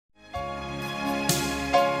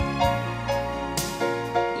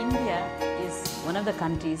of the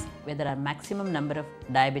countries where there are maximum number of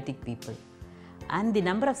diabetic people, and the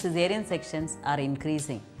number of cesarean sections are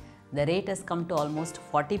increasing. The rate has come to almost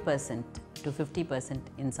 40% to 50%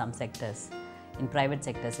 in some sectors, in private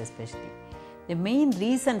sectors especially. The main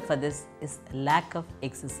reason for this is lack of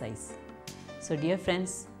exercise. So dear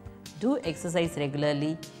friends, do exercise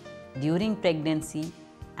regularly during pregnancy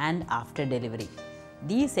and after delivery.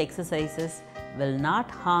 These exercises will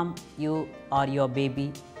not harm you or your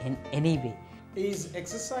baby in any way. Is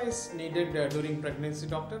exercise needed during pregnancy,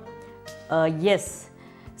 doctor? Yes.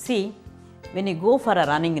 See, when you go for a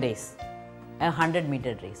running race, a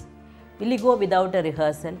 100-meter race, will you go without a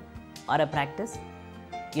rehearsal or a practice?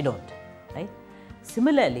 You don't, right?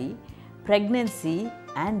 Similarly, pregnancy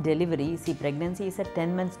and delivery, see, pregnancy is a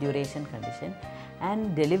 10 months duration condition,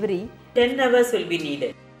 and delivery 10 hours will be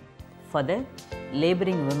needed for the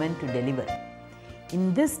laboring woman to deliver.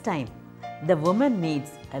 In this time, the woman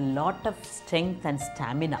needs a lot of strength and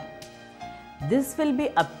stamina. This will be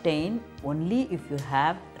obtained only if you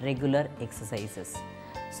have regular exercises.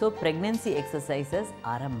 So pregnancy exercises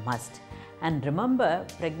are a must. And remember,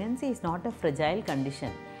 pregnancy is not a fragile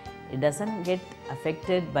condition. It doesn't get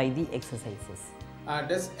affected by the exercises.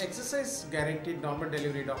 Does exercise guarantee normal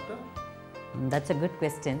delivery, doctor? That's a good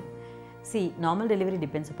question. See, normal delivery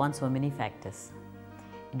depends upon so many factors.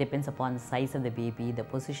 It depends upon the size of the baby, the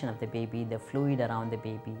position of the baby, the fluid around the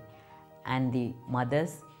baby, and the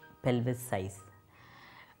mother's pelvis size.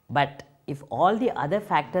 But if all the other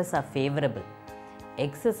factors are favorable,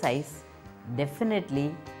 exercise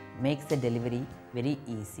definitely makes the delivery very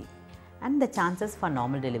easy. And the chances for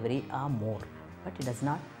normal delivery are more, but it does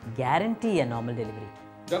not guarantee a normal delivery.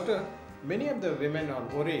 Doctor, many of the women are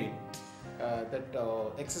worried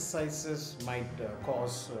that exercises might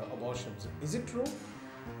cause abortions. Is it true?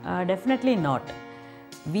 Definitely not.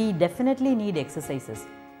 We definitely need exercises.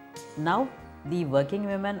 Now, the working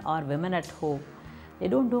women or women at home, they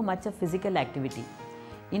don't do much of physical activity.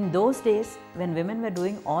 In those days, when women were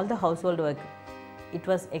doing all the household work, it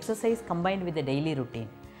was exercise combined with the daily routine.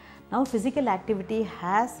 Now, physical activity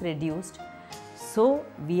has reduced, so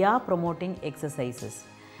we are promoting exercises.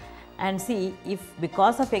 And see, if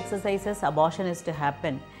because of exercises abortion is to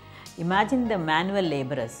happen, imagine the manual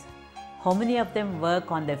laborers. How many of them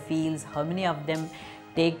work on the fields? How many of them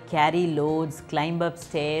carry loads, climb up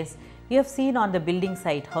stairs? You have seen on the building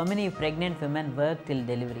site how many pregnant women work till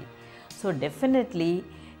delivery. So definitely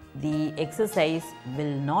the exercise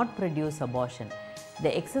will not produce abortion.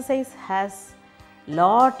 The exercise has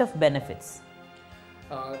lot of benefits.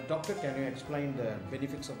 Doctor, can you explain the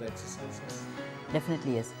benefits of the exercises?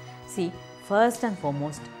 Definitely yes. See, first and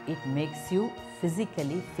foremost, it makes you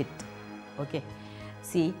physically fit. Okay.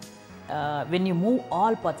 See, when you move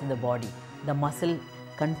all parts of the body, the muscle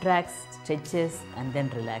contracts, stretches and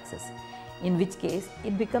then relaxes, in which case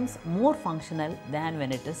it becomes more functional than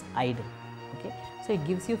when it is idle. Okay. So it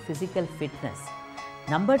gives you physical fitness.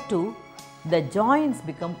 Number two, the joints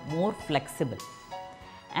become more flexible,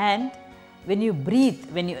 and when you breathe,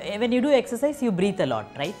 when you do exercise, you breathe a lot,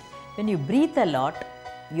 right? When you breathe a lot,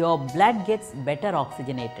 your blood gets better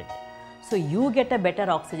oxygenated. So you get a better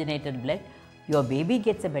oxygenated blood, your baby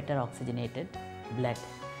gets a better oxygenated blood,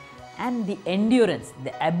 and the endurance,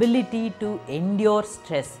 the ability to endure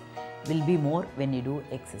stress will be more when you do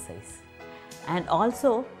exercise. And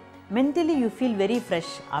also mentally you feel very fresh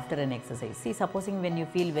after an exercise. See, supposing when you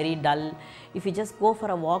feel very dull, if you just go for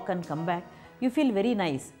a walk and come back, you feel very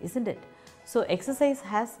nice, isn't it? So exercise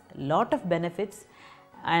has lot of benefits,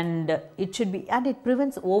 and it should be, and it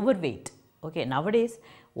prevents overweight. Okay, nowadays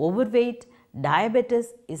overweight,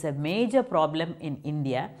 diabetes is a major problem in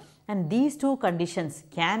India, and these two conditions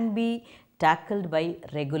can be tackled by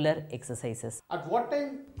regular exercises. At what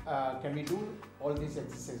time can we do all these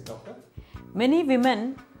exercises, doctor? Many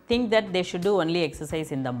women think that they should do only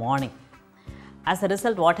exercise in the morning. As a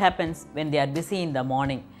result, what happens when they are busy in the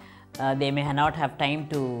morning? They may not have time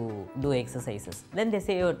to do exercises. Then they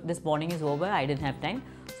say, oh, this morning is over, I didn't have time,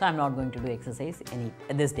 so I am not going to do exercise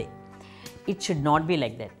this day. It should not be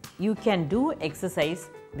like that. You can do exercise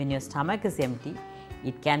when your stomach is empty.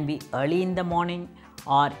 It can be early in the morning,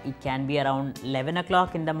 or it can be around 11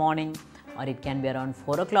 o'clock in the morning, or it can be around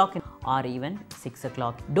 4 o'clock or even 6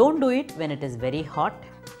 o'clock. Don't do it when it is very hot.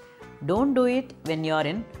 Don't do it when you are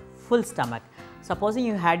in full stomach. Supposing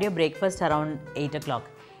you had your breakfast around 8 o'clock.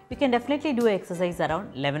 You can definitely do exercise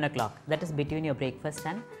around 11 o'clock, that is between your breakfast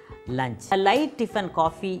and lunch. A light tiffin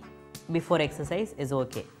coffee before exercise is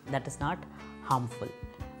okay, that is not harmful.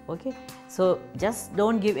 Okay, so just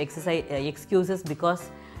don't give exercise excuses because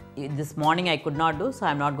this morning I could not do, so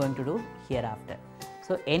I am not going to do hereafter.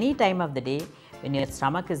 So any time of the day when your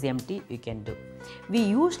stomach is empty, you can do. We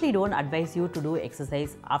usually don't advise you to do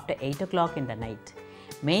exercise after 8 o'clock in the night,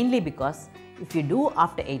 mainly because if you do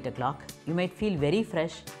after 8 o'clock, you might feel very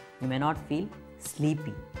fresh, you may not feel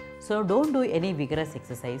sleepy. So don't do any vigorous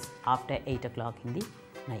exercise after 8 o'clock in the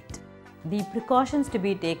night. The precautions to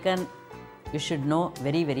be taken, you should know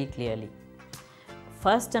very, very clearly.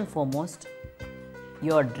 First and foremost,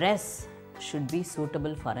 your dress should be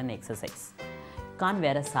suitable for an exercise. You can't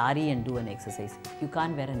wear a sari and do an exercise. You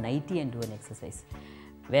can't wear a nightie and do an exercise.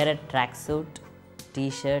 Wear a tracksuit,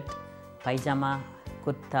 t-shirt, pajama,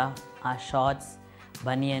 kurta, shorts,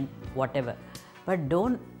 banian, whatever. But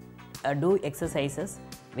don't do exercises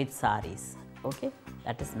with saris. Okay,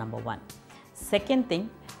 that is number one. Second thing,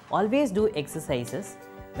 always do exercises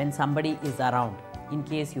when somebody is around. In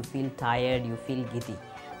case you feel tired, you feel giddy,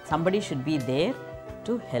 somebody should be there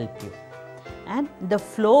to help you. And the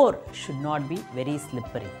floor should not be very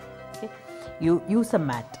slippery. Okay? You use a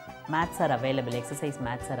mat. Mats are available, exercise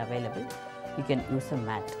mats are available. You can use a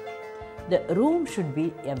mat. The room should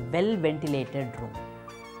be a well ventilated room.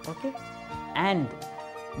 Okay? And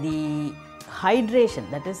the hydration,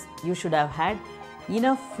 that is, you should have had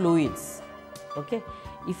enough fluids. Okay?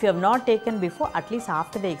 If you have not taken before, at least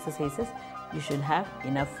after the exercises, you should have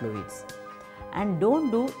enough fluids. And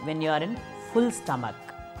don't do when you are in full stomach.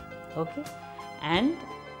 Okay? And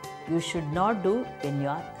you should not do when you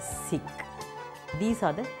are sick. These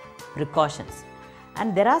are the precautions.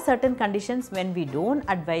 And there are certain conditions when we don't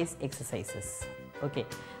advise exercises. Okay?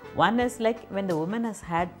 One is like when the woman has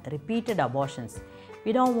had repeated abortions.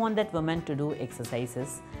 We don't want that woman to do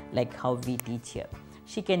exercises like how we teach here.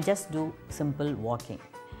 She can just do simple walking.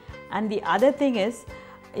 And the other thing is,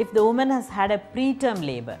 if the woman has had a preterm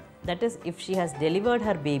labor, that is, if she has delivered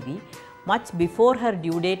her baby much before her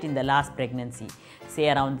due date in the last pregnancy, say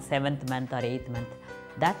around 7th month or 8th month,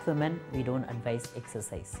 that woman we don't advise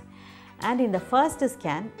exercise. And in the first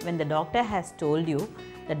scan, when the doctor has told you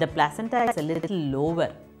that the placenta is a little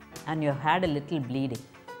lower and you have had a little bleeding,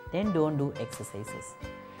 then don't do exercises.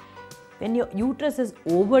 When your uterus is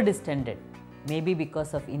over distended, maybe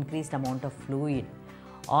because of increased amount of fluid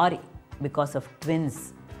or because of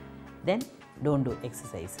twins, then don't do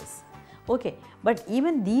exercises. Okay, but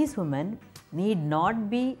even these women need not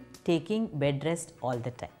be taking bed rest all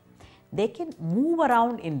the time. They can move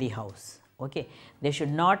around in the house. Okay, they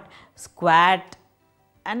should not squat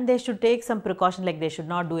and they should take some precaution, like they should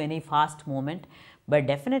not do any fast movement. But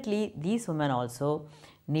definitely these women also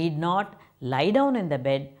need not lie down in the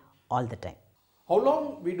bed all the time. How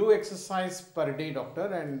long we do exercise per day, doctor,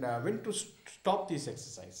 and when to stop these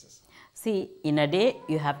exercises? See, in a day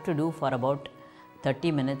you have to do for about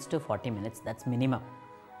 30 minutes to 40 minutes, that's minimum.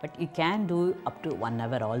 But you can do up to 1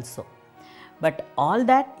 hour also. But all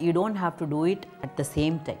that you don't have to do it at the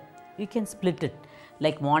same time. You can split it.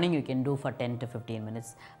 Like morning you can do for 10 to 15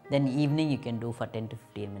 minutes, then evening you can do for 10 to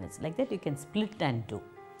 15 minutes. Like that you can split and do.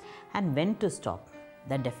 And when to stop,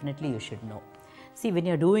 that definitely you should know. See, when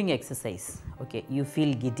you are doing exercise, okay, you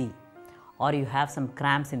feel giddy or you have some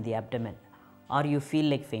cramps in the abdomen or you feel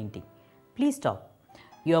like fainting, please stop.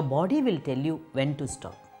 Your body will tell you when to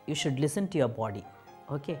stop. You should listen to your body.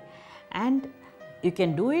 Okay, and you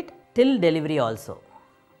can do it till delivery also.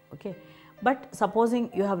 Okay, but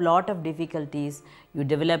supposing you have lot of difficulties, you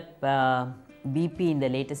develop BP in the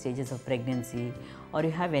later stages of pregnancy, or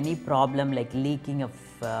you have any problem like leaking of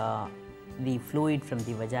the fluid from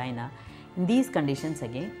the vagina, in these conditions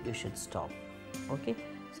again you should stop. Okay,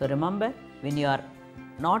 so remember, when you are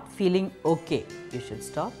not feeling okay, you should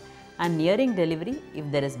stop. And nearing delivery, if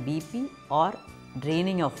there is BP or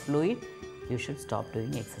draining of fluid, you should stop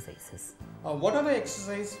doing exercises. What are the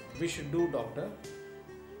exercises we should do, doctor?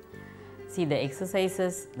 See, the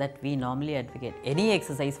exercises that we normally advocate, any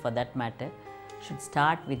exercise for that matter, should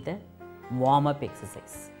start with the warm-up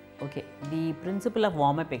exercise. Okay, the principle of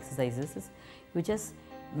warm-up exercises is you just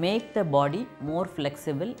make the body more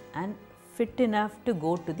flexible and fit enough to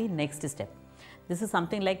go to the next step. This is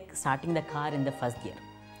something like starting the car in the first gear.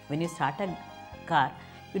 When you start a car,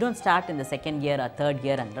 you don't start in the second gear or third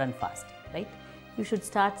gear and run fast, right? You should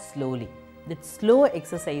start slowly. The slow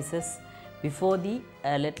exercises before the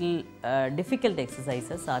little difficult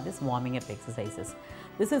exercises are these warming up exercises.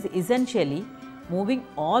 This is essentially moving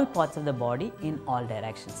all parts of the body in all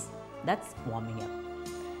directions. That's warming up.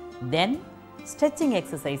 Then stretching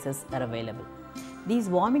exercises are available. These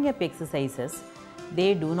warming up exercises,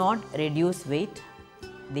 they do not reduce weight,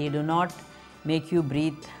 they do not make you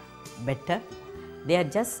breathe better, they are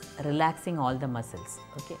just relaxing all the muscles.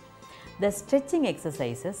 Okay, the stretching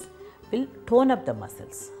exercises will tone up the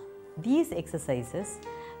muscles. These exercises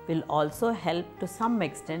will also help to some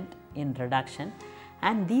extent in reduction,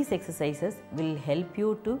 and these exercises will help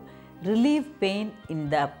you to relieve pain in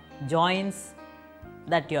the joints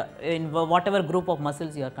that you are in, whatever group of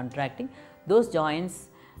muscles you are contracting, those joints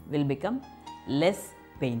will become less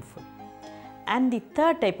painful. And the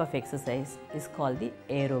third type of exercise is called the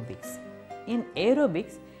aerobics. In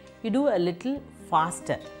aerobics, you do a little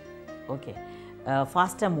faster, okay,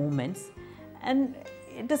 faster movements, and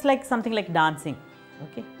it is like something like dancing,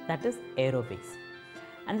 okay, that is aerobics.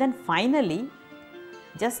 And then finally,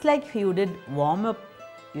 just like you did warm up,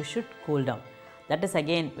 you should cool down. That is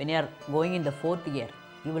again, when you are going in the fourth gear,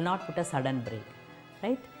 you will not put a sudden brake,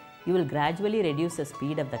 right? You will gradually reduce the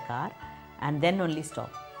speed of the car and then only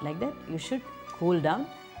stop. Like that, you should cool down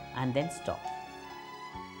and then stop.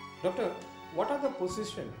 Doctor, what are the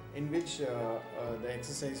positions in which the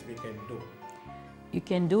exercise we can do? You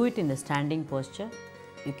can do it in the standing posture,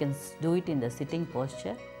 you can do it in the sitting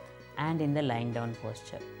posture and in the lying down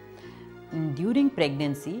posture. During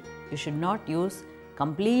pregnancy, you should not use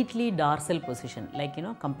completely dorsal position, like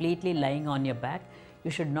completely lying on your back. You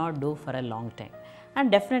should not do for a long time, and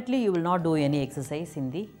definitely you will not do any exercise in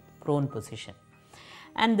the prone position.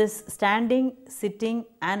 And this standing, sitting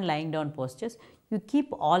and lying down postures, you keep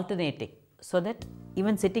alternating, so that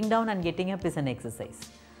even sitting down and getting up is an exercise.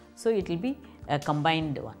 So it will be a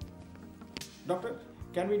combined one. Doctor,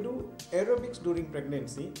 can we do aerobics during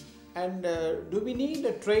pregnancy, and do we need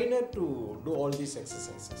a trainer to do all these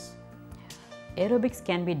exercises? Aerobics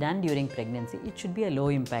can be done during pregnancy. It should be a low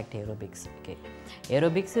impact aerobics. Okay,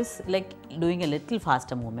 aerobics is like doing a little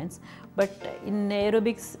faster movements, but in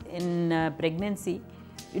aerobics in pregnancy,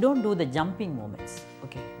 you don't do the jumping movements.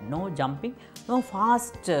 Okay, no jumping, no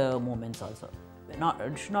fast movements also.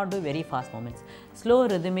 Should not do very fast movements. Slow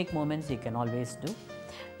rhythmic movements you can always do.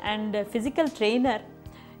 And physical trainer,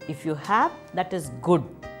 if you have, that is good.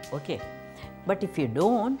 Okay, but if you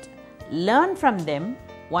don't, learn from them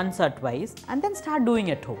once or twice and then start doing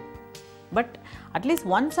at home. But at least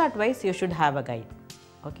once or twice you should have a guide.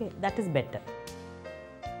 Okay, that is better.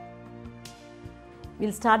 We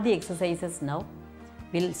will start the exercises now.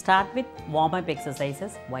 We will start with warm-up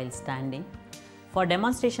exercises while standing. For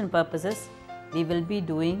demonstration purposes, we will be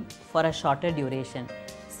doing for a shorter duration,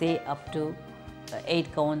 say up to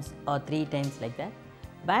 8 counts or 3 times like that.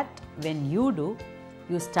 But when you do,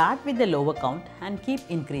 you start with the lower count and keep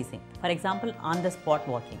increasing. For example, on the spot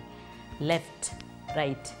walking, left,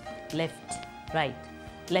 right, left, right,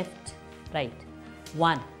 left, right.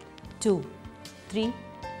 1, 2, 3,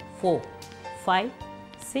 4, 5,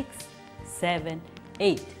 6, 7,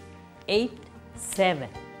 8, 8, 7,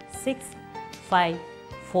 6, 5,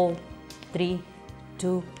 4, 3,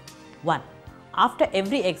 2, 1. After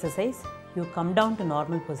every exercise, you come down to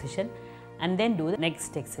normal position and then do the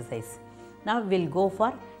next exercise. Now we will go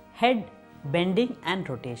for head bending and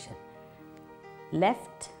rotation.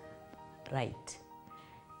 Left, right,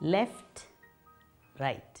 left,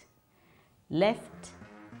 right, left,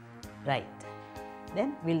 right.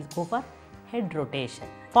 Then we will go for head rotation,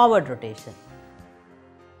 forward rotation.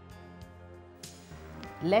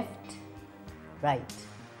 Left, right,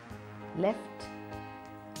 left,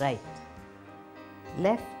 right,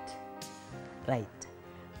 left, right.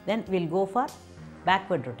 Then we will go for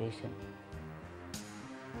backward rotation.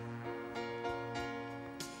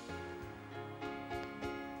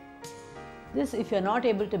 This, if you are not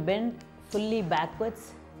able to bend fully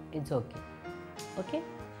backwards, it's okay. Okay.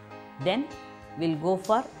 Then we will go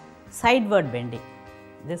for sideward bending.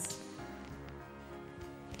 This.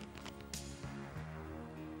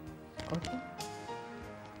 Okay.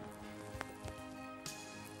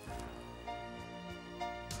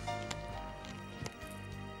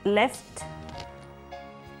 Left,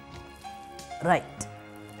 right.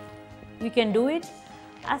 You can do it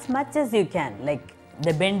as much as you can, like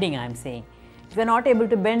the bending I am saying. If you are not able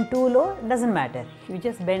to bend too low, it doesn't matter. You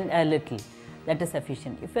just bend a little, that is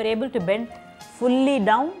sufficient. If you are able to bend fully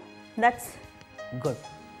down, that's good.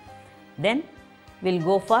 Then we will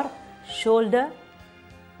go for shoulder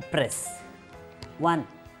press. 1,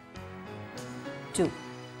 2,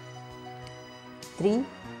 3,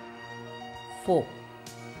 4,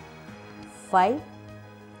 5,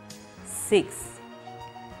 6,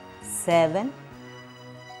 7,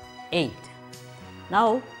 8.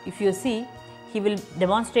 Now, if you see, he will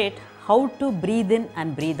demonstrate how to breathe in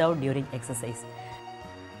and breathe out during exercise.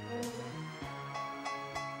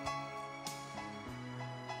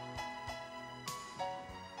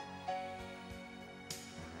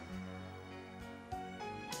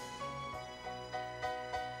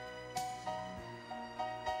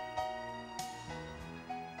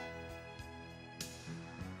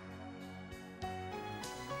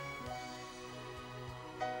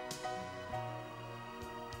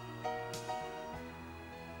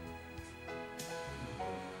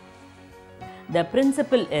 The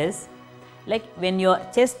principle is like when your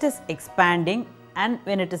chest is expanding and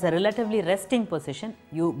when it is a relatively resting position,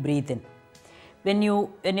 you breathe in. When your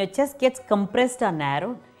chest gets compressed or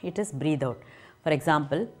narrowed, it is breathe out. For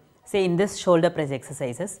example, say in this shoulder press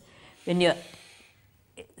exercises, when your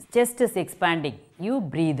chest is expanding, you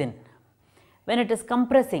breathe in. When it is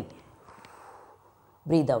compressing,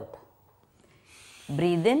 breathe out.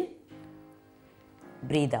 Breathe in,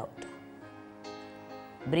 breathe out.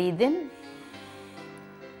 Breathe in,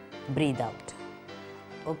 breathe out.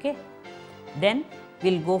 Okay. Then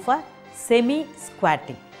we will go for semi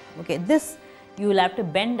squatting. Okay. This you will have to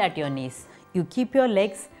bend at your knees. You keep your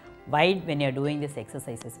legs wide when you are doing these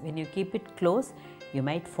exercises. When you keep it close, you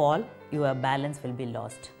might fall, your balance will be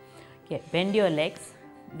lost. Okay. Bend your legs,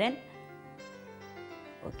 then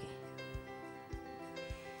okay.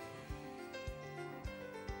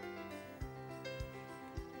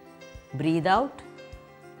 Breathe out,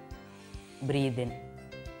 breathe in.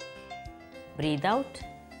 Breathe out,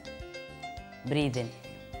 breathe in.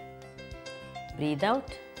 Breathe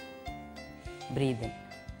out, breathe in.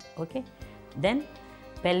 Okay. Then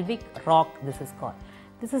pelvic rock, this is called.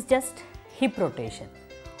 This is just hip rotation.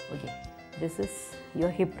 Okay. This is your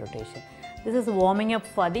hip rotation. This is warming up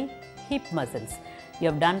for the hip muscles. You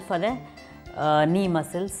have done for the knee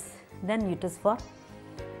muscles, then it is for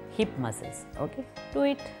hip muscles. Okay. Do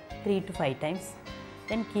it 3 to 5 times,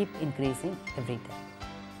 then keep increasing every time.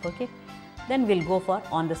 Okay. Then we will go for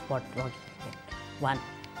on the spot walking. 1,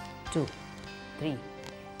 2, 3,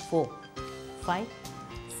 4, 5,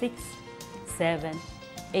 6, 7,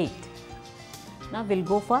 8. Now we will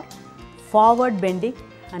go for forward bending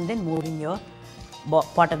and then moving your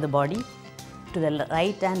part of the body to the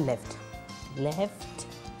right and left. Left,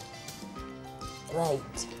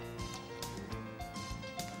 right,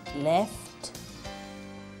 left,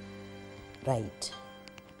 right.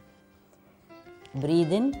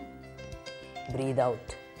 Breathe in, breathe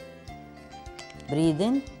out. Breathe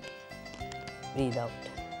in, breathe out.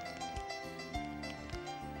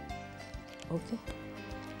 Okay.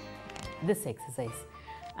 This exercise.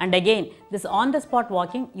 And again, this on the spot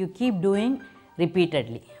walking, you keep doing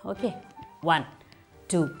repeatedly. Okay. 1,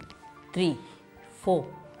 2, 3, 4,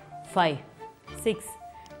 5, 6,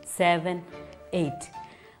 7, 8.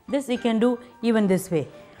 This you can do even this way.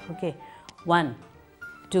 Okay. 1,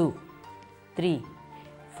 2, 3,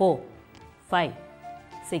 4, 5,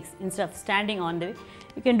 6. Instead of standing on the way,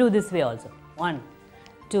 you can do this way also. 1,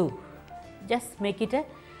 2. Just make it a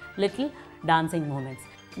little dancing movements.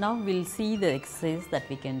 Now we will see the exercise that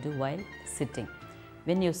we can do while sitting.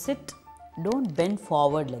 When you sit, don't bend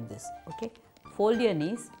forward like this. Okay. Fold your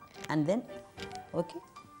knees and then okay,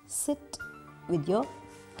 sit with your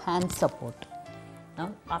hand support.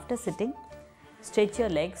 Now after sitting, stretch your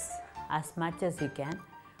legs as much as you can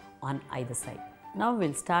on either side. Now we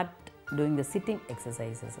will start doing the sitting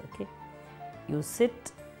exercises. Okay. You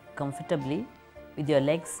sit comfortably with your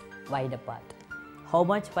legs wide apart. How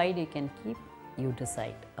much wide you can keep, you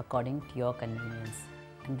decide according to your convenience.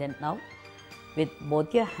 And then now with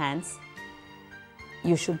both your hands,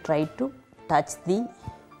 you should try to touch the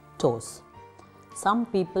toes. Some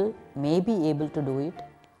people may be able to do it,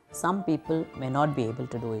 some people may not be able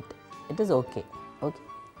to do it. It is okay. Okay.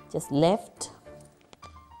 Just left,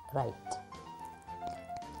 right,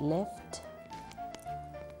 left,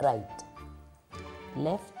 right,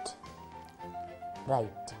 left,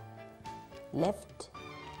 right, left,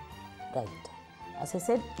 right. As I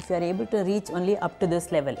said, if you are able to reach only up to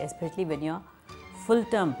this level, especially when you are full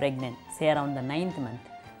term pregnant, say around the 9th month,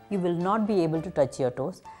 you will not be able to touch your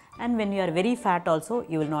toes, and when you are very fat also,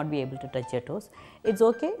 you will not be able to touch your toes. It's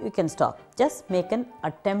okay, you can stop. Just make an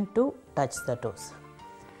attempt to touch the toes.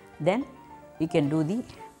 Then you can do the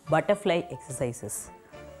butterfly exercises.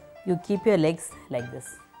 You keep your legs like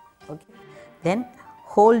this. Okay. Then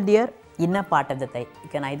hold your inner part of the thigh. You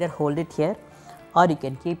can either hold it here, or you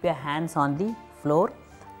can keep your hands on the floor,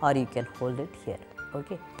 or you can hold it here.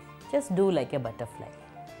 Okay. Just do like a butterfly.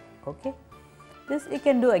 Okay. This you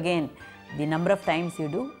can do again. The number of times you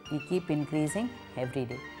do, you keep increasing every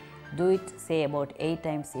day. Do it say about 8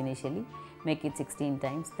 times initially, make it 16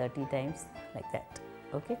 times, 30 times, like that.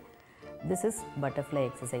 Okay. This is butterfly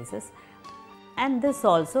exercises, and this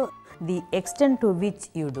also the extent to which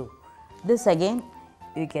you do. This again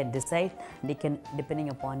you can decide depending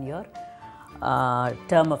upon your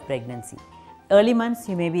term of pregnancy. Early months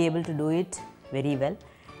you may be able to do it very well.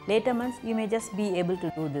 Later months you may just be able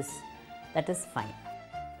to do this. That is fine.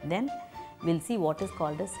 Then we will see what is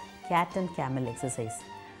called as cat and camel exercise.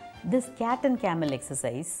 This cat and camel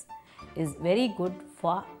exercise is very good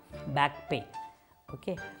for back pain.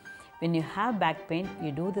 Okay. When you have back pain,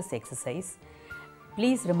 you do this exercise,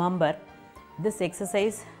 Please remember, this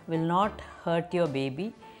exercise will not hurt your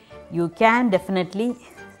baby. You can definitely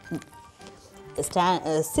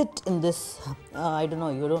sit in this, I don't know,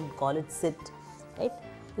 you don't call it sit, right?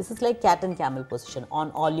 This is like cat and camel position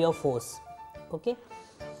on all your fours, okay?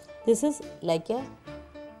 This is like a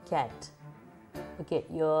cat, okay?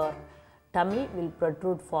 Your tummy will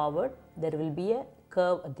protrude forward, there will be a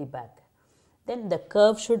curve at the back. Then the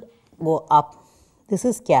curve should go up. This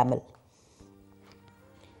is camel.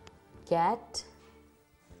 Cat,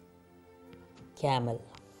 camel,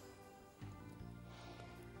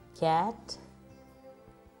 cat,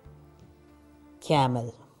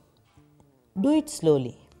 camel. Do it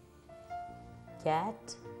slowly.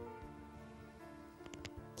 Cat,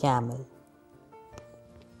 camel,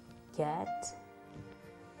 cat,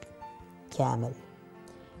 camel.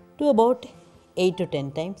 Do about 8 to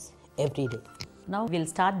 10 times every day. Now we will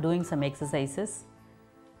start doing some exercises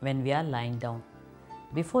when we are lying down.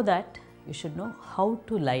 Before that, you should know how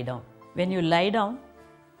to lie down. When you lie down,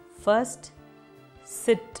 first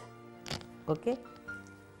sit, okay?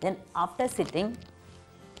 Then after sitting,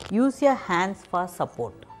 use your hands for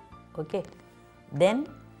support, okay? Then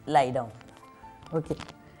lie down, okay?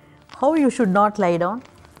 How you should not lie down?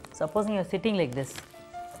 Supposing you are sitting like this,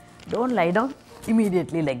 don't lie down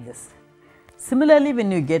immediately like this. Similarly,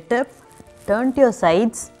 when you get up, turn to your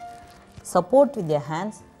sides, support with your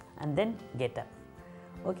hands and then get up,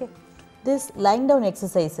 okay? This lying down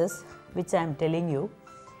exercises which I am telling you,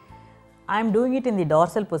 I am doing it in the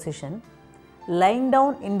dorsal position. Lying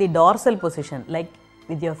down in the dorsal position, like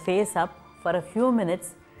with your face up for a few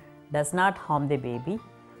minutes, does not harm the baby,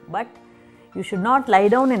 but you should not lie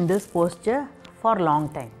down in this posture for a long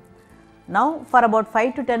time. Now for about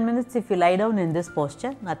 5 to 10 minutes, if you lie down in this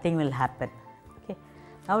posture, nothing will happen, okay?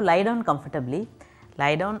 Now lie down comfortably,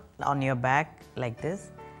 lie down on your back like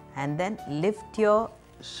this and then lift your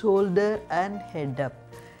shoulder and head up.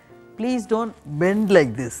 Please don't bend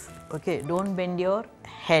like this, okay? Don't bend your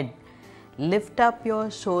head. Lift up your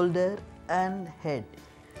shoulder and head.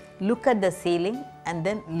 Look at the ceiling and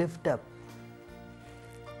then lift up.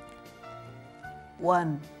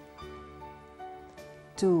 1,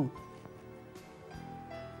 2,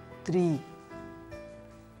 3,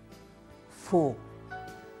 4.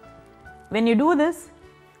 When you do this,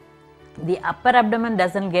 the upper abdomen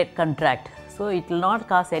doesn't get contract, so it will not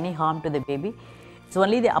cause any harm to the baby. It's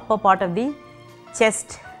only the upper part of the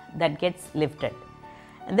chest that gets lifted.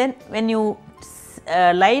 And then when you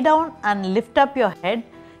lie down and lift up your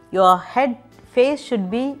head face should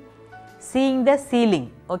be seeing the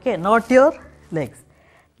ceiling, okay, not your legs.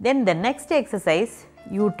 Then the next exercise,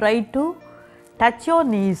 you try to touch your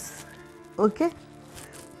knees, okay,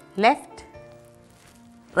 left,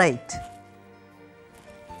 right,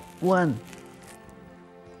 1,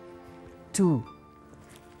 2,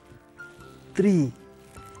 3,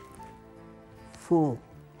 4,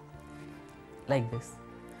 like this.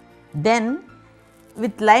 Then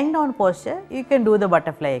with lying down posture, you can do the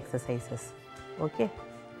butterfly exercises, okay.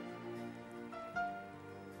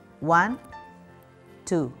 1,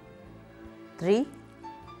 2, 3,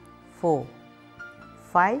 4,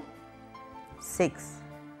 5, 6,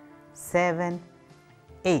 7,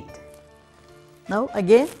 8. Now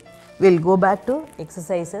again we will go back to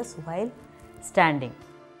exercises while standing.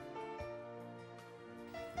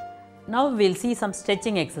 Now we will see some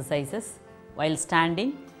stretching exercises while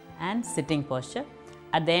standing and sitting posture.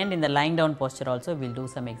 At the end, in the lying down posture also, we will do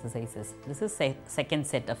some exercises. This is second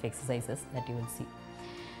set of exercises that you will see.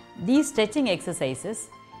 These stretching exercises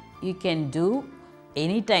you can do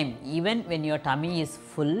anytime, even when your tummy is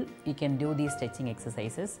full, you can do these stretching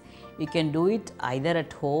exercises. You can do it either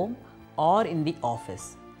at home or in the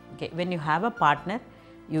office. Okay. When you have a partner,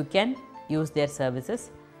 you can use their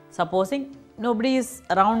services. Supposing nobody is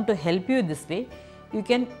around to help you this way, you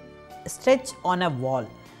can stretch on a wall.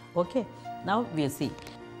 Okay. Now we will see.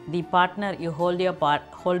 The partner, you hold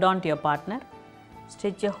on to your partner,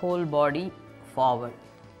 stretch your whole body forward,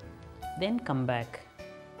 then come back.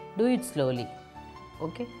 Do it slowly.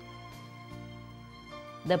 Okay.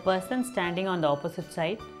 The person standing on the opposite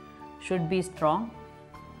side should be strong.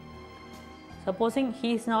 Supposing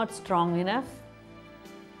he is not strong enough,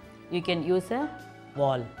 you can use a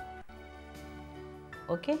wall.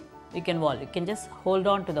 Okay. You can just hold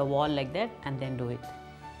on to the wall like that and then do it.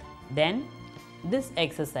 Then this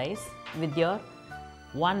exercise with your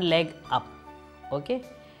one leg up, okay.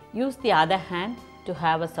 Use the other hand to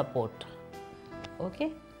have a support,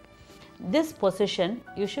 okay. This position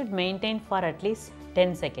you should maintain for at least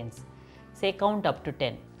 10 seconds. Say count up to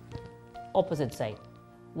 10. Opposite side.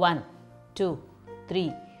 1, 2,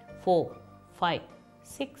 3, 4, 5,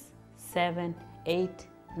 6, 7, 8,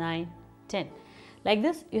 9, 10. Like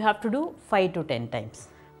this you have to do 5 to 10 times.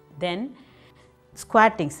 Then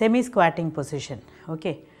squatting, semi-squatting position.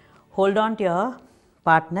 Okay, hold on to your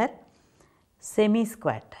partner,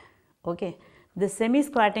 semi-squat. Okay, this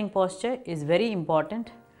semi-squatting posture is very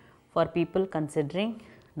important for people considering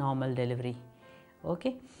normal delivery.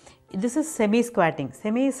 Okay, this is semi-squatting.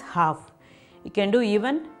 Semi is half. You can do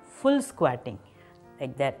even full squatting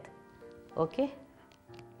like that. Okay,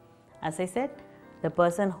 as I said, the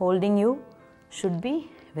person holding you should be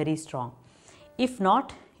very strong. If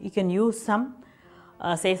not, you can use some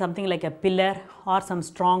say something like a pillar or some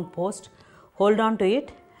strong post, hold on to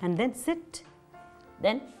it and then sit,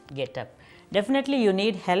 then get up. Definitely you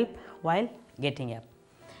need help while getting up.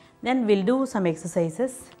 Then we will do some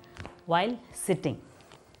exercises while sitting.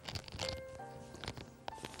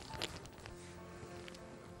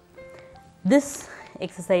 This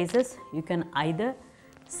exercises you can either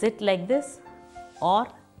sit like this or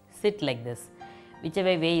sit like this,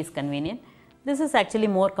 whichever way is convenient. This is actually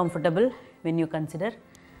more comfortable when you consider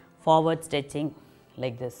forward stretching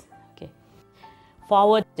like this. Okay,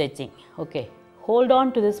 forward stretching. Okay, hold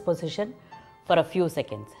on to this position for a few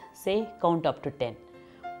seconds. Say count up to 10.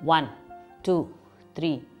 1, 2,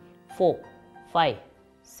 3, 4, 5,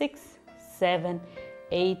 6, 7,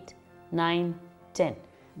 8, 9, 10.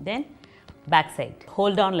 Then back side.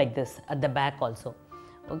 Hold on like this at the back also.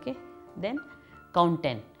 Okay, then count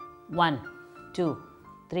 10. 1, 2,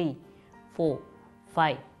 3, 4,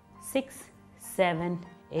 5, 6, 7,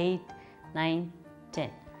 8, 9, 10.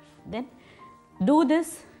 Then do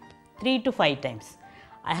this 3 to 5 times.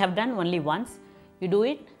 I have done only once. You do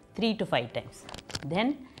it 3 to 5 times.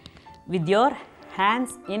 Then with your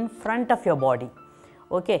hands in front of your body.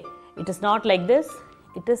 Okay, it is not like this.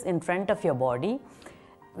 It is in front of your body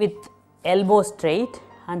with elbow straight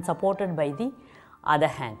and supported by the other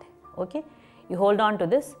hand. Okay, you hold on to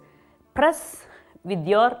this, press with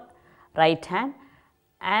your right hand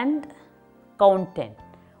and count 10.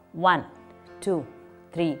 1, 2,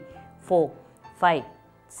 3, 4, 5,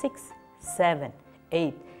 6, 7,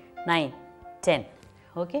 8, 9, 10.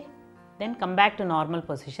 Okay, then come back to normal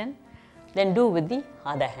position. Then do with the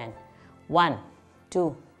other hand. 1,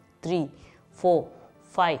 2, 3, 4,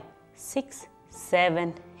 5, 6,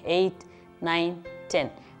 7, 8, 9, 10.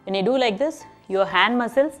 When you do like this, your hand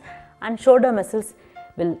muscles and shoulder muscles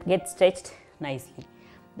will get stretched nicely.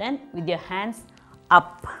 Then with your hands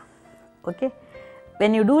up. Okay,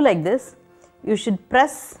 when you do like this, you should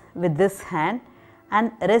press with this hand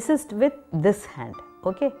and resist with this hand.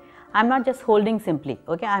 Okay, I am not just holding simply.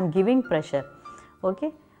 Okay, I am giving pressure.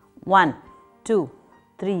 Okay, 1, 2,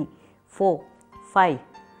 3, 4, 5,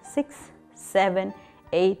 6, 7,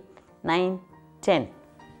 8, 9, 10.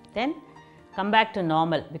 Then come back to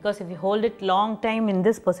normal, because if you hold it long time in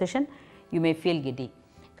this position, you may feel giddy.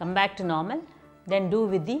 Come back to normal, then do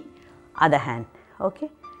with the other hand. Okay,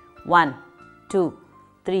 1, 2,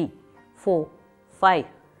 3, 4, 5,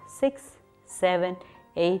 6, 7,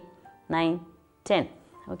 8, 9, 10.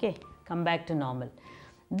 Okay, come back to normal.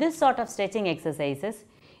 This sort of stretching exercises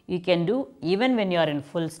you can do even when you are in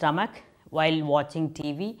full stomach, while watching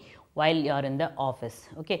TV, while you are in the office.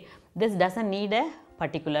 Okay, this doesn't need a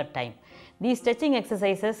particular time. These stretching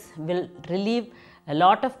exercises will relieve a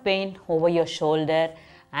lot of pain over your shoulder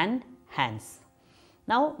and hands.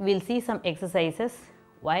 Now we will see some exercises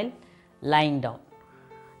while lying down.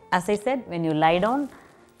 As I said, when you lie down,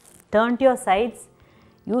 turn to your sides,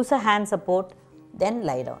 use a hand support, then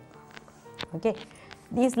lie down. Okay,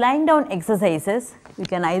 these lying down exercises you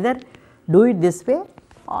can either do it this way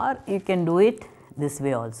or you can do it this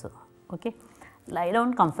way also. Okay, lie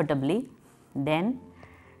down comfortably, then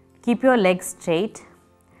keep your legs straight,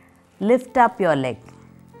 lift up your leg.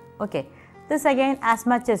 Okay, this again as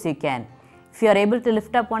much as you can. If you are able to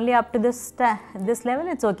lift up only up to this level,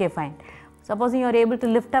 it's okay, fine. Supposing you are able to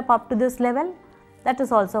lift up to this level, that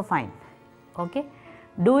is also fine. Okay,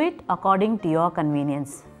 do it according to your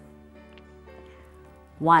convenience.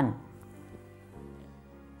 1,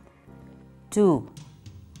 2,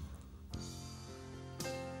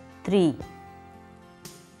 3,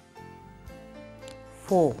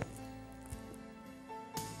 4,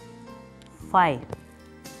 5,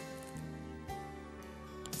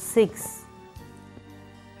 6,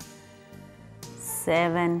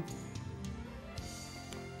 7,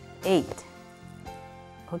 8.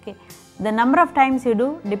 Okay. The number of times you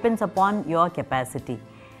do depends upon your capacity.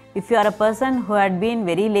 If you are a person who had been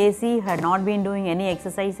very lazy, had not been doing any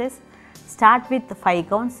exercises, start with 5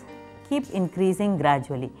 counts, keep increasing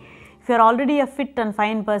gradually. If you are already a fit and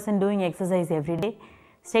fine person doing exercise every day,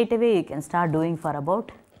 straight away you can start doing for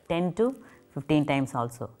about 10 to 15 times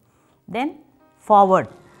also. Then forward,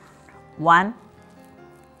 1,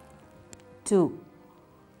 2,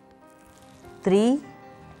 3,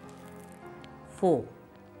 4,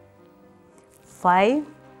 5,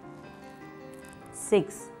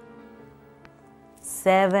 6,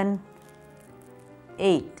 7,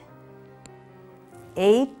 8,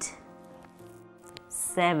 8,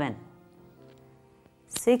 7,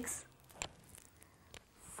 6,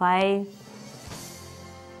 5,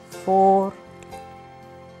 4,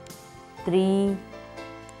 3,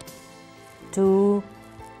 2,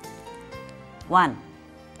 1.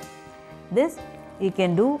 This you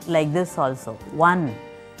can do like this also, 1,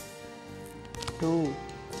 2,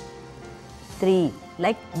 3,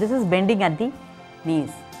 like this is bending at the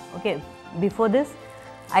knees. Okay, before this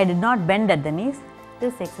I did not bend at the knees.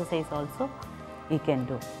 This exercise also you can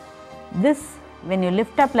do. This, when you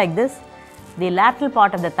lift up like this, the lateral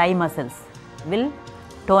part of the thigh muscles will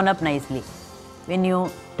tone up nicely. When you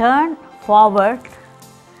turn forward,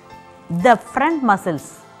 the front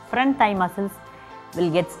muscles, front thigh muscles will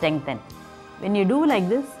get strengthened. When you do like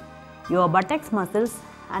this, your buttocks muscles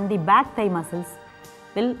and the back thigh muscles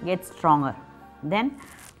will get stronger. Then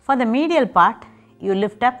for the medial part, you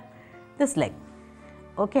lift up this leg.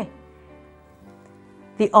 Okay.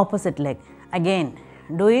 The opposite leg. Again,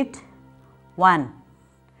 do it. 1,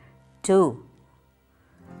 2,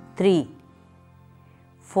 3,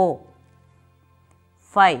 4,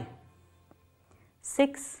 5,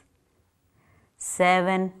 6,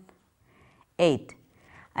 7, 8.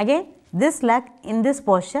 Again, this leg in this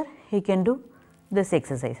posture, you can do this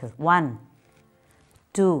exercises. 1,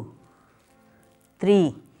 2,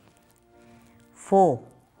 3, 4,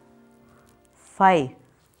 5,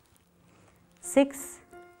 6,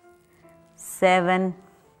 7,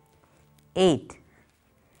 8,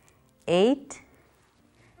 8,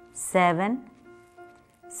 7,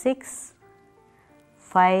 6,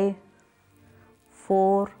 5,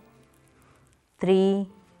 4, 3,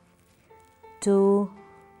 2,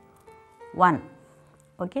 1.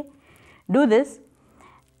 Okay. Do this.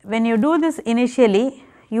 When you do this initially,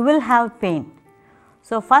 you will have pain.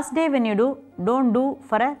 So, first day when you do, don't do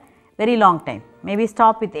for a very long time, maybe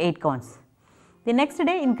stop with 8 counts. The next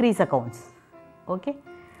day increase the counts. Okay.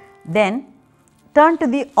 Then turn to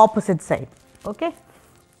the opposite side. Okay.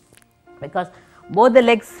 Because both the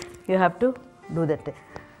legs you have to do that.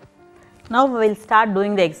 Now we will start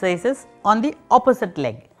doing the exercises on the opposite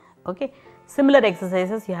leg. Okay. Similar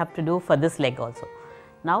exercises you have to do for this leg also.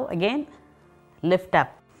 Now again lift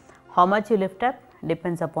up. How much you lift up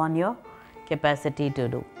depends upon your capacity to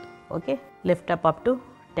do. Okay. Lift up to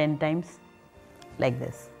 10 times like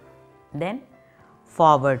this. Then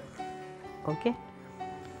forward. Okay.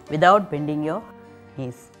 Without bending your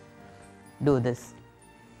knees. Do this.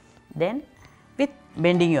 Then with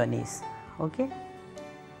bending your knees. Okay.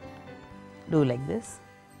 Do like this.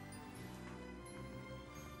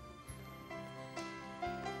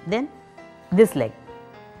 Then this leg,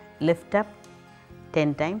 lift up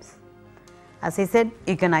 10 times. As I said,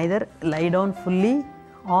 you can either lie down fully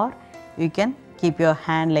or you can keep your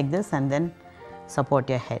hand like this and then support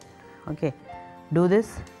your head. Okay. Do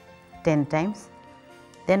this 10 times.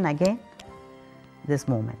 Then again this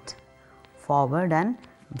movement, forward and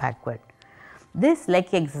backward. These leg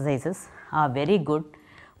exercises are very good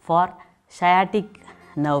for sciatic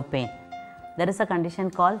nerve pain. There is a condition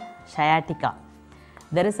called sciatica.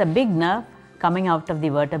 There is a big nerve coming out of the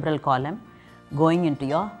vertebral column going into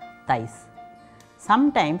your thighs.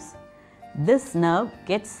 Sometimes this nerve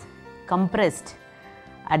gets compressed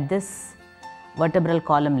at this vertebral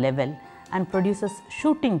column level and produces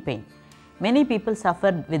shooting pain. Many people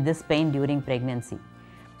suffer with this pain during pregnancy.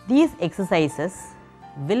 These exercises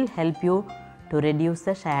will help you to reduce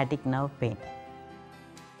the sciatic nerve pain.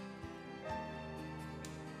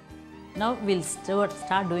 Now we will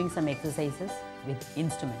start doing some exercises with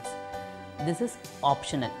instruments. This is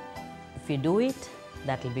optional. If you do it,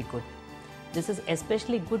 that will be good. This is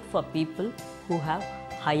especially good for people who have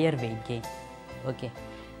higher weight gain. Okay.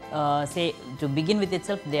 Say to begin with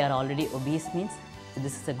itself, they are already obese, means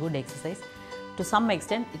this is a good exercise. To some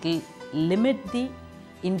extent, it will limit the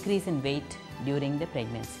increase in weight during the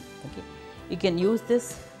pregnancy. Okay. You can use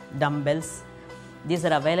this dumbbells. These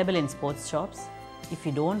are available in sports shops. If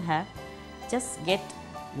you don't have, just get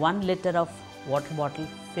 1 liter of water bottle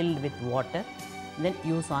filled with water, then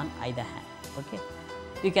use on either hand. Okay.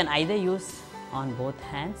 You can either use on both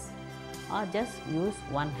hands or just use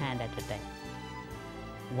one hand at a time.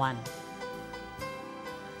 1,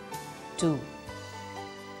 2,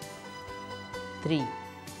 3,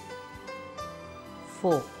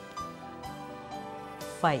 4,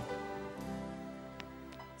 5,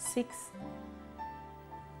 6,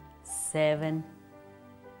 7,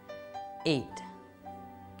 8.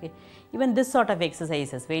 Okay. Even this sort of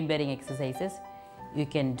exercises, weight bearing exercises, you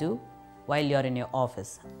can do while you are in your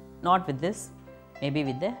office. Not with this, maybe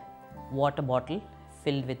with the water bottle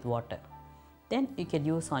filled with water. Then you can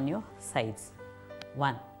use on your sides.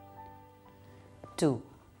 1, 2.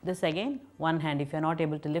 This again, one hand. If you are not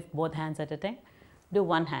able to lift both hands at a time, do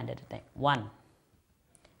one hand at a time. 1,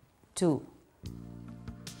 2,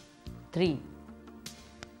 3,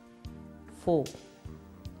 4,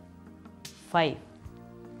 5,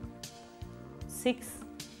 6,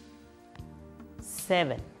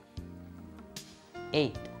 7,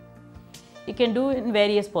 8. You can do in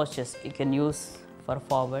various postures. You can use for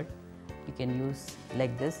forward, you can use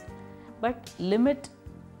like this, but limit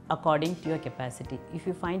according to your capacity. If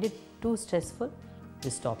you find it too stressful, you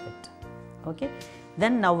stop it. Okay.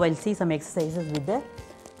 Then now we'll see some exercises with the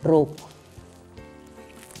rope.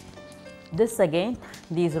 This again,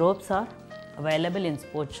 these ropes are available in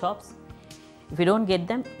sports shops. If you don't get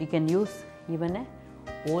them, you can use even a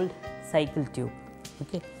old cycle tube.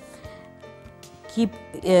 Okay.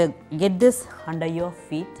 Get this under your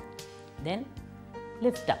feet, then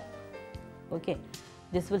lift up. Okay.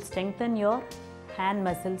 This will strengthen your hand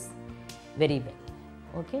muscles very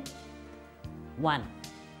well. Okay. 1,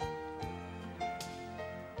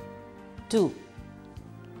 2,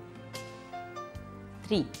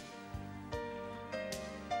 3,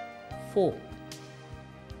 4,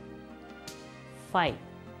 5,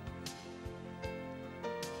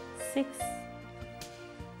 6,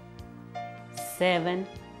 7,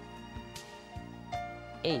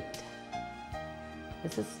 8.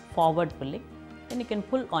 This is forward pulling. Then you can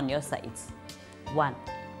pull on your sides. 1,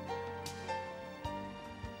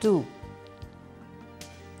 2,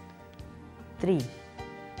 3,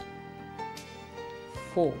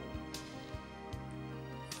 4,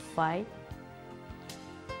 5,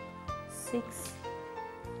 6,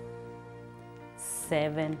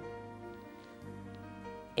 7,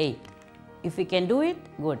 8. If you can do it,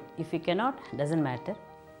 good. If you cannot, doesn't matter.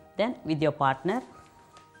 Then with your partner,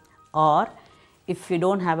 or if you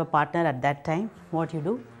don't have a partner at that time, what you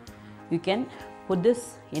do, you can put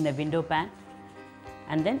this in a window pan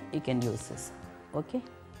and then you can use this. Okay.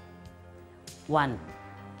 1,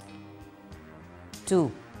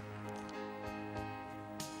 2,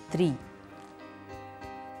 3,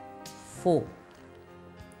 4,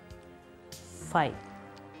 5,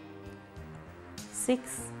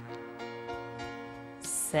 6,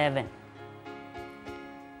 7,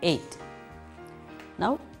 8.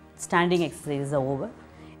 Now standing exercises are over.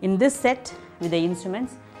 In this set with the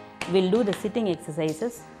instruments, we will do the sitting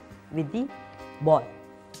exercises with the ball.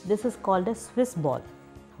 This is called a Swiss ball.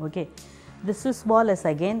 Okay. The Swiss ball is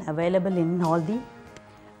again available in all the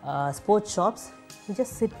sports shops. You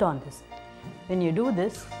just sit on this. When you do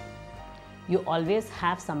this, you always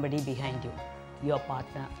have somebody behind you, your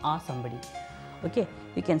partner or somebody. Okay.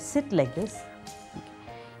 You can sit like this. Okay.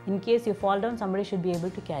 In case you fall down, somebody should be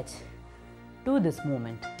able to catch. Do this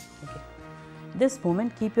movement. Okay. This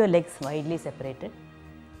movement, keep your legs widely separated.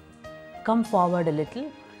 Come forward a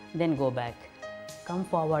little, then go back. Come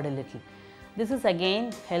forward a little. This is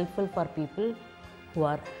again helpful for people who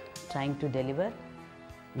are trying to deliver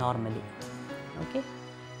normally. Okay.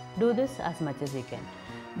 Do this as much as you can.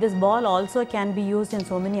 This ball also can be used in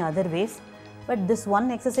so many other ways, but this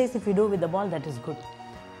one exercise, if you do with the ball, that is good.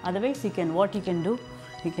 Otherwise, what you can do,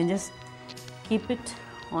 you can just keep it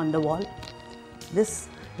on the wall this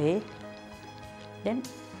way. Then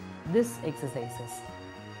this exercises.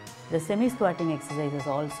 The semi-squatting exercises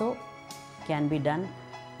also can be done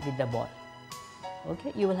with the ball.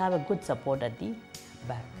 Okay, you will have a good support at the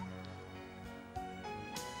back.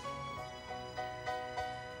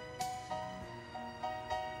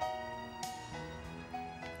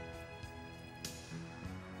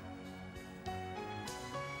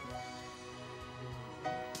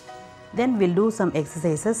 Then we will do some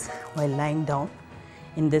exercises while lying down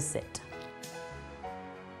in this set.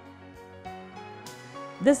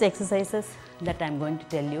 This exercises that I am going to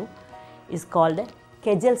tell you is called a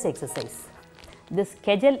Kegel's exercise. This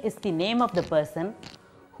Kegel is the name of the person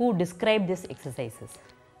who described these exercises.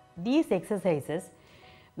 These exercises,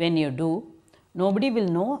 when you do, nobody will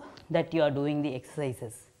know that you are doing the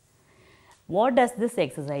exercises. What does this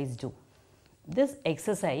exercise do? This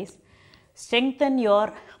exercise strengthens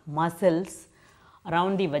your muscles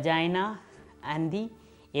around the vagina and the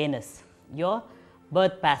anus, your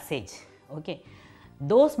birth passage. Okay.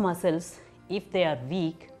 Those muscles, if they are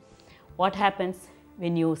weak, what happens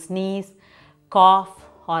when you sneeze, cough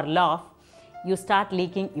or laugh, you start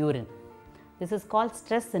leaking urine. This is called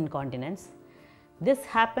stress incontinence. This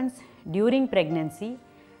happens during pregnancy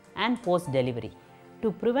and post delivery.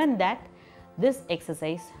 To prevent that, this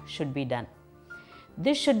exercise should be done.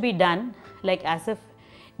 This should be done like as if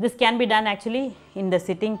this can be done actually in the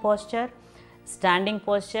sitting posture, standing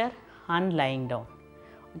posture and lying down.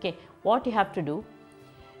 Okay, what you have to do?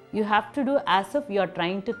 You have to do as if you are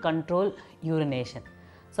trying to control urination.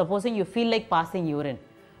 Supposing you feel like passing urine,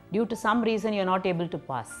 due to some reason you are not able to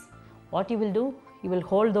pass. What you will do? You will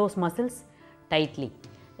hold those muscles tightly.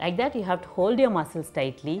 Like that you have to hold your muscles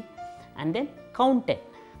tightly and then count it.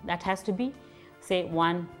 That has to be say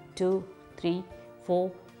 1, 2, 3,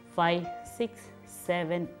 4, 5, 6,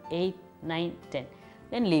 7, 8, 9, 10.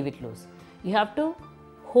 Then leave it loose. You have to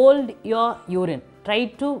hold your urine. Try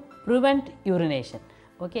to prevent urination.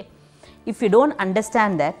 Okay. If you don't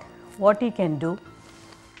understand that, what you can do,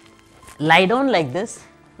 lie down like this.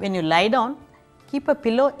 When you lie down, keep a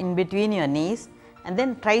pillow in between your knees and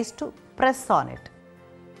then tries to press on it.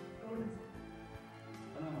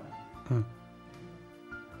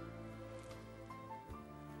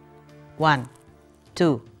 1,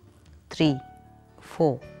 2, 3,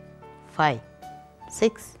 4, 5,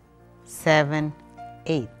 6, 7,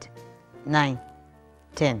 8, 9,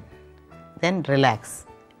 10. Then relax.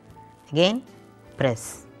 Again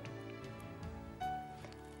press.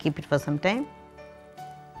 Keep it for some time.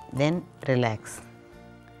 Then relax.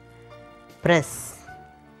 Press.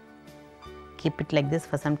 Keep it like this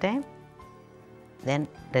for some time. Then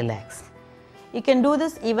relax. You can do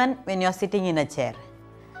this even when you are sitting in a chair.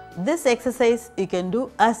 This exercise you can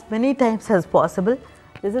do as many times as possible.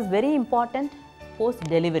 This is very important post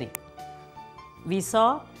delivery. We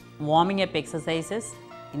saw warming up exercises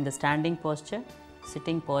in the standing posture,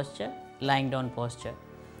 sitting posture, lying down posture.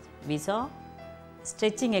 We saw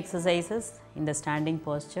stretching exercises in the standing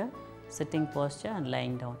posture, sitting posture and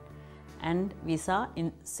lying down. And we saw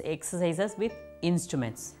exercises with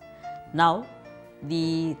instruments. Now,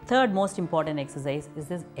 the third most important exercise is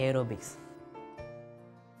this aerobics.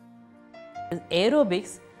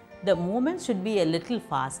 Aerobics, the movement should be a little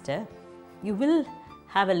faster. You will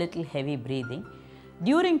have a little heavy breathing.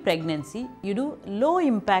 During pregnancy, you do low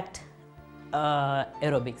impact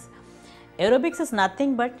aerobics. Aerobics is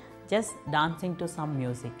nothing but just dancing to some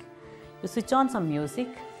music. You switch on some music.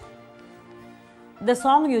 The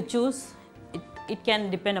song you choose, it can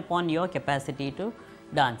depend upon your capacity to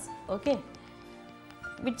dance. Okay,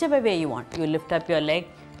 whichever way you want. You lift up your leg.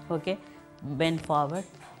 Okay, bend forward.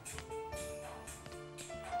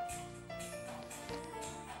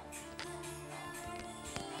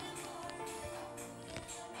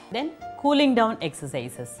 Then cooling down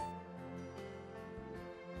exercises.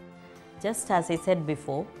 Just as I said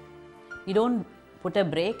before, you don't put a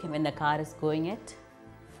brake when the car is going at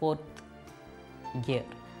 4th gear.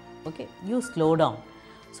 Okay, you slow down.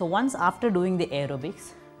 So once after doing the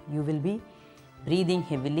aerobics, you will be breathing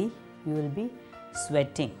heavily, you will be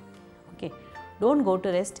sweating. Okay, don't go to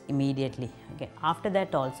rest immediately. Okay, after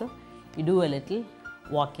that also you do a little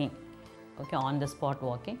walking. Okay, on the spot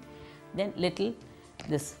walking. Then little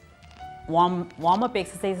this warm up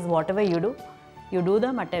exercises, whatever you do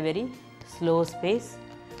them at a very slow space.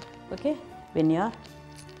 Okay, when you are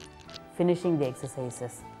finishing the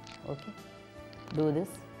exercises. Okay, do this.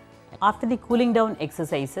 After the cooling down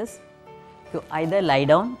exercises, you either lie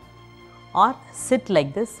down or sit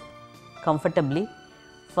like this comfortably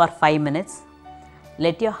for 5 minutes.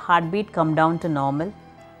 Let your heartbeat come down to normal.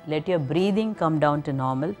 Let your breathing come down to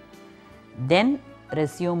normal. Then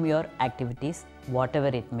resume your activities, whatever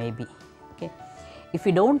it may be. Okay. If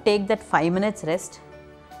you don't take that 5 minutes rest,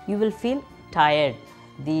 you will feel tired.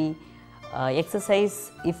 The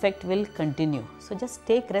exercise effect will continue. So just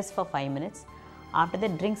take rest for 5 minutes. After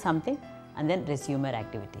that, drink something and then resume your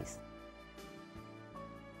activities.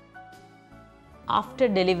 After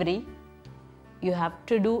delivery, you have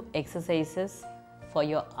to do exercises for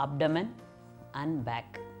your abdomen and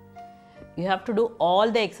back. You have to do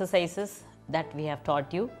all the exercises that we have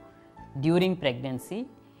taught you during pregnancy.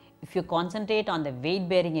 If you concentrate on the weight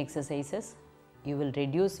bearing exercises, you will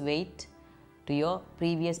reduce weight to your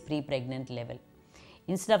previous pre-pregnant level.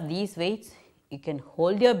 Instead of these weights, you can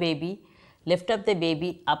hold your baby, lift up the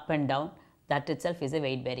baby up and down. That itself is a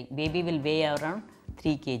weight bearing. Baby will weigh around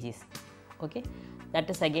 3 kgs. Okay, that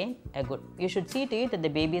is again a good. You should see to it that the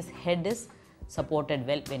baby's head is supported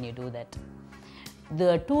well when you do that.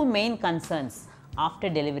 The two main concerns after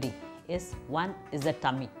delivery is, one is the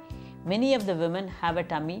tummy. Many of the women have a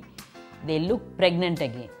tummy, they look pregnant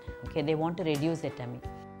again. Okay, they want to reduce their tummy.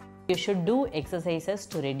 You should do exercises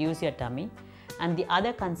to reduce your tummy. And the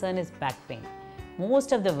other concern is back pain.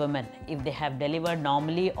 Most of the women, if they have delivered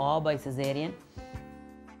normally or by cesarean,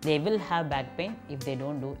 they will have back pain if they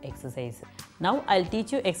don't do exercises. Now I'll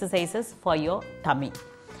teach you exercises for your tummy.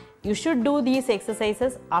 You should do these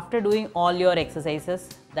exercises after doing all your exercises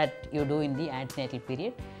that you do in the antenatal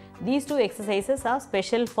period. These two exercises are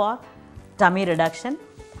special for tummy reduction.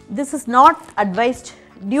 This is not advised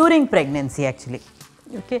during pregnancy actually.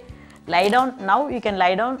 Okay, lie down. Now you can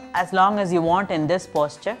lie down as long as you want in this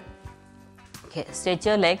posture. Okay, stretch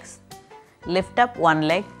your legs, lift up one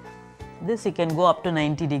leg. This you can go up to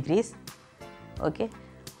 90 degrees. Okay,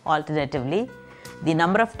 alternatively. The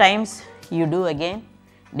number of times you do again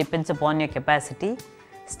depends upon your capacity.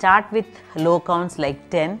 Start with low counts like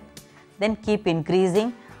 10, then keep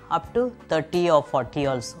increasing up to 30 or 40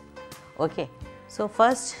 also. Okay, so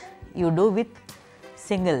first you do with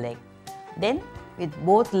single leg, then with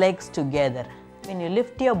both legs together. When you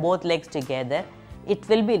lift your both legs together, it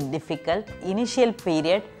will be difficult. Initial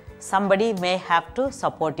period, somebody may have to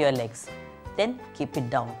support your legs, then keep it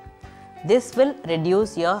down. This will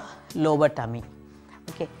reduce your lower tummy.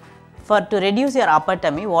 Okay. To reduce your upper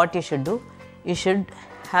tummy, what you should do? You should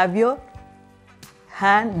have your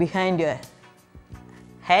hand behind your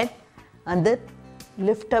head and then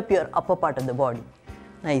lift up your upper part of the body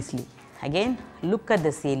nicely. Again, look at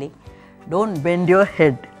the ceiling. Don't bend your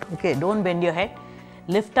head. Okay, don't bend your head.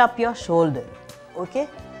 Lift up your shoulder. Okay,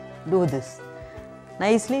 do this.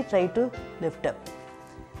 Nicely try to lift up.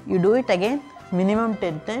 You do it again, minimum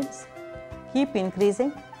 10 times. Keep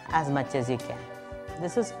increasing as much as you can.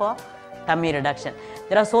 This is for tummy reduction.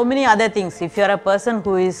 There are so many other things. If you are a person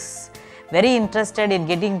who is very interested in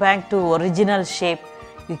getting back to original shape,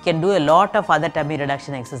 you can do a lot of other tummy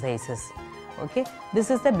reduction exercises. Okay,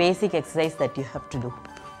 this is the basic exercise that you have to do.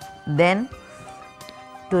 Then,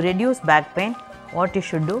 to reduce back pain, what you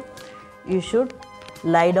should do? You should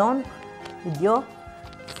lie down with your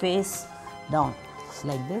face down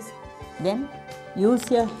like this. Then use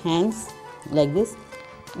your hands like this.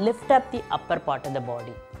 Lift up the upper part of the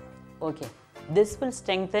body. Okay, this will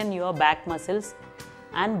strengthen your back muscles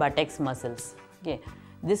and buttocks muscles. Okay,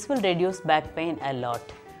 this will reduce back pain a lot.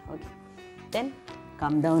 Okay, then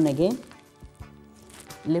come down again,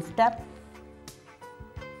 lift up,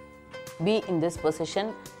 be in this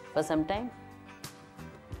position for some time,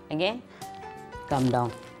 again come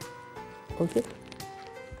down. Okay,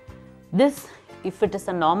 this, if it is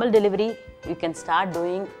a normal delivery, you can start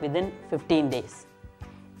doing within 15 days.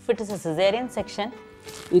 If it is a cesarean section,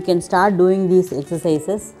 you can start doing these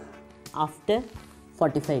exercises after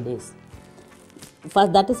 45 days.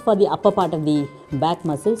 First, that is for the upper part of the back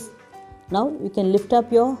muscles. Now you can lift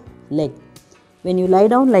up your leg. When you lie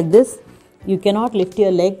down like this, you cannot lift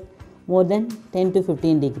your leg more than 10 to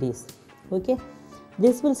 15 degrees. Okay,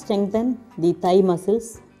 this will strengthen the thigh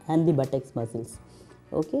muscles and the buttocks muscles.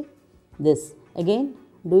 Okay, this again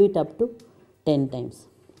do it up to 10 times.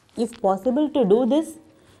 If possible to do this,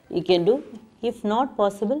 you can do. If not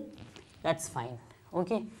possible, that's fine.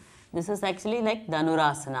 Okay, this is actually like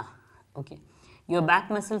Dhanurasana. Okay, your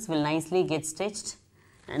back muscles will nicely get stretched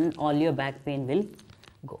and all your back pain will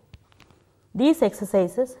go. These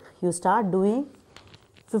exercises you start doing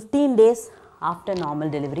 15 days after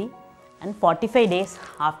normal delivery and 45 days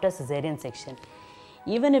after cesarean section.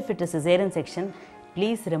 Even if it is cesarean section,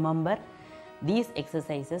 please remember these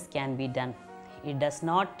exercises can be done. It does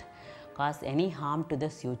not cause any harm to the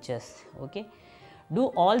sutures. Okay, do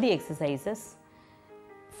all the exercises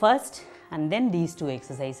first and then these two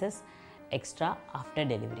exercises extra after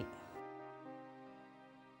delivery.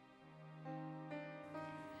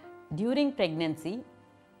 During pregnancy,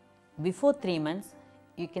 before 3 months,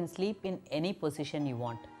 you can sleep in any position you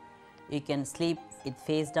want. You can sleep with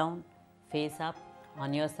face down, face up,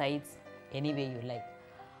 on your sides, any way you like.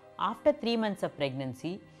 After 3 months of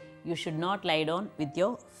pregnancy, you should not lie down with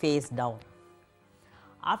your face down.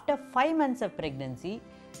 After 5 months of pregnancy,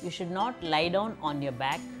 you should not lie down on your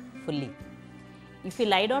back fully. If you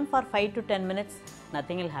lie down for 5 to 10 minutes,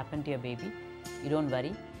 nothing will happen to your baby. You don't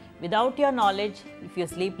worry. Without your knowledge, if you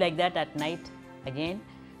sleep like that at night, again,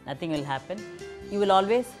 nothing will happen. You will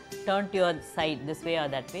always turn to your side this way or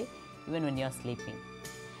that way, even when you are sleeping.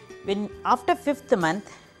 After 5th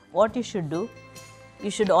month, what you should do?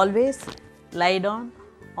 You should always lie down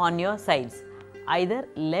on your sides, either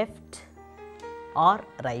left or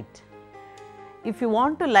right. If you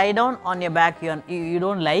want to lie down on your back, you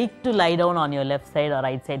don't like to lie down on your left side or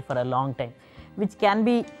right side for a long time, which can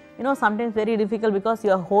be, sometimes very difficult because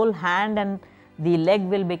your whole hand and the leg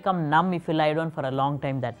will become numb if you lie down for a long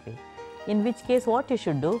time that way. In which case, what you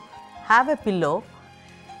should do, have a pillow,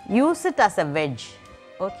 use it as a wedge,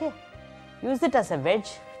 okay? Use it as a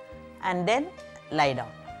wedge and then lie down,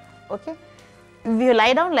 okay? If you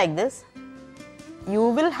lie down like this, you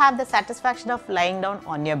will have the satisfaction of lying down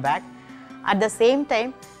on your back. At the same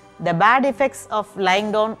time, the bad effects of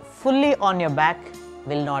lying down fully on your back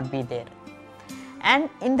will not be there. And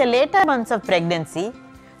in the later months of pregnancy,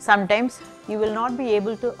 sometimes you will not be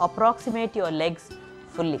able to approximate your legs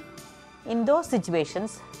fully. In those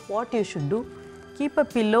situations, what you should do, keep a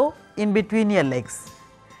pillow in between your legs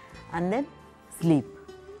and then sleep.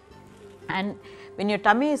 And when your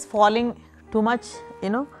tummy is falling too much,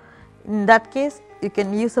 in that case you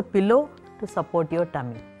can use a pillow to support your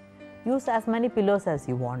tummy. Use as many pillows as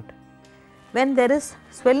you want. When there is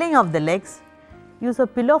swelling of the legs, use a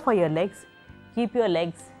pillow for your legs, keep your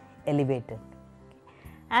legs elevated.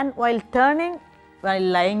 And while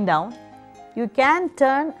lying down, you can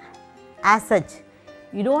turn as such.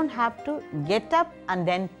 You don't have to get up and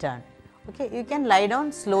then turn. Okay, you can lie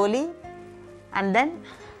down slowly and then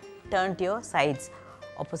turn to your sides,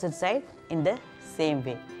 opposite side in the same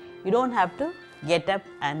way. You don't have to get up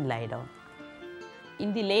and lie down.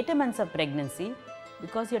 In the later months of pregnancy,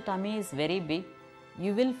 because your tummy is very big,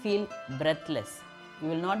 you will feel breathless. You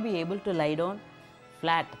will not be able to lie down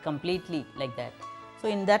flat completely like that. So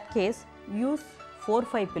in that case, use 4 or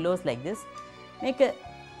 5 pillows like this. Make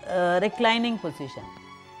a reclining position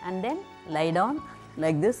and then lie down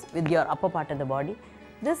like this with your upper part of the body.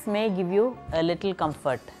 This may give you a little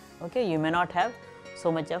comfort. Okay, you may not have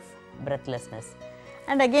so much of breathlessness.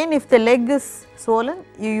 And again, if the leg is swollen,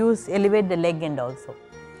 you elevate the leg end also,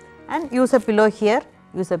 and use a pillow here,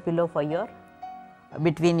 use a pillow for your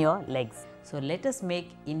between your legs. So let us make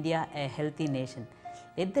India a healthy nation.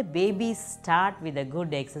 Let the babies start with a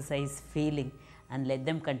good exercise feeling and let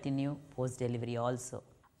them continue post delivery also.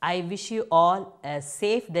 I wish you all a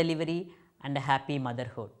safe delivery and a happy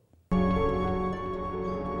motherhood.